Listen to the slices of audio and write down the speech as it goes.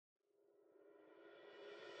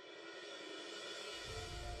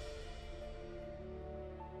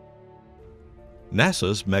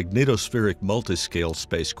NASA's Magnetospheric Multiscale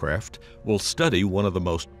spacecraft will study one of the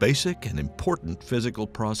most basic and important physical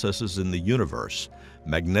processes in the universe,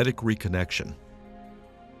 magnetic reconnection.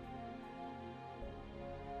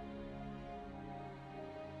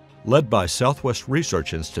 Led by Southwest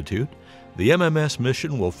Research Institute, the MMS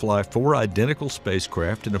mission will fly 4 identical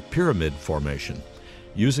spacecraft in a pyramid formation,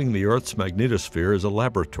 using the Earth's magnetosphere as a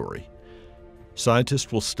laboratory.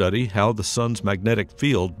 Scientists will study how the Sun's magnetic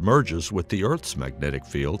field merges with the Earth's magnetic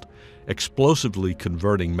field, explosively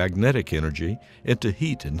converting magnetic energy into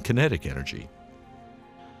heat and kinetic energy.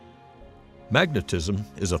 Magnetism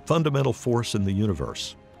is a fundamental force in the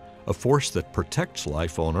universe, a force that protects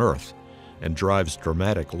life on Earth and drives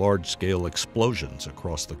dramatic large-scale explosions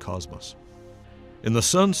across the cosmos. In the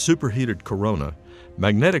Sun's superheated corona,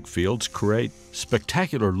 magnetic fields create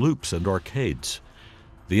spectacular loops and arcades.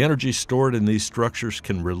 The energy stored in these structures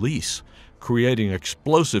can release, creating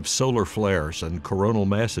explosive solar flares and coronal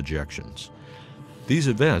mass ejections. These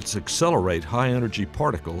events accelerate high-energy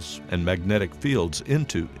particles and magnetic fields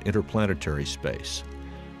into interplanetary space.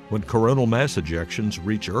 When coronal mass ejections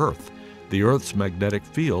reach Earth, the Earth's magnetic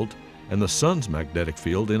field and the Sun's magnetic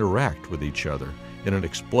field interact with each other in an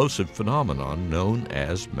explosive phenomenon known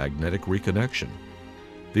as magnetic reconnection.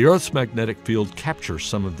 The Earth's magnetic field captures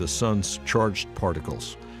some of the Sun's charged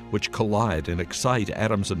particles, which collide and excite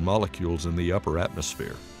atoms and molecules in the upper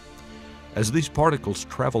atmosphere. As these particles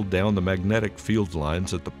travel down the magnetic field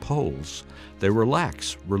lines at the poles, they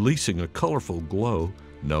relax, releasing a colorful glow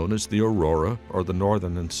known as the aurora or the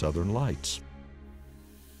northern and southern lights.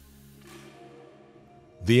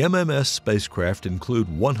 The MMS spacecraft include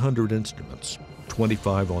 100 instruments,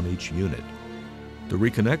 25 on each unit. The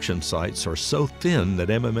reconnection sites are so thin that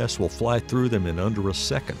MMS will fly through them in under a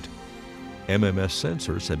second. MMS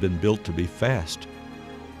sensors have been built to be fast,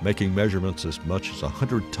 making measurements as much as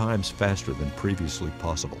 100 times faster than previously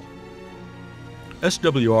possible.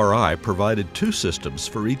 SWRI provided 2 systems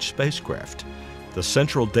for each spacecraft, the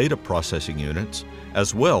central data processing units,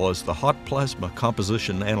 as well as the hot plasma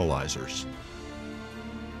composition analyzers.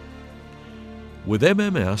 With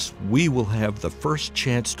MMS, we will have the first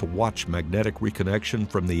chance to watch magnetic reconnection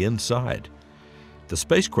from the inside. The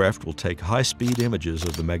spacecraft will take high-speed images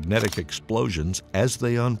of the magnetic explosions as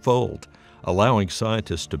they unfold, allowing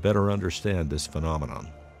scientists to better understand this phenomenon.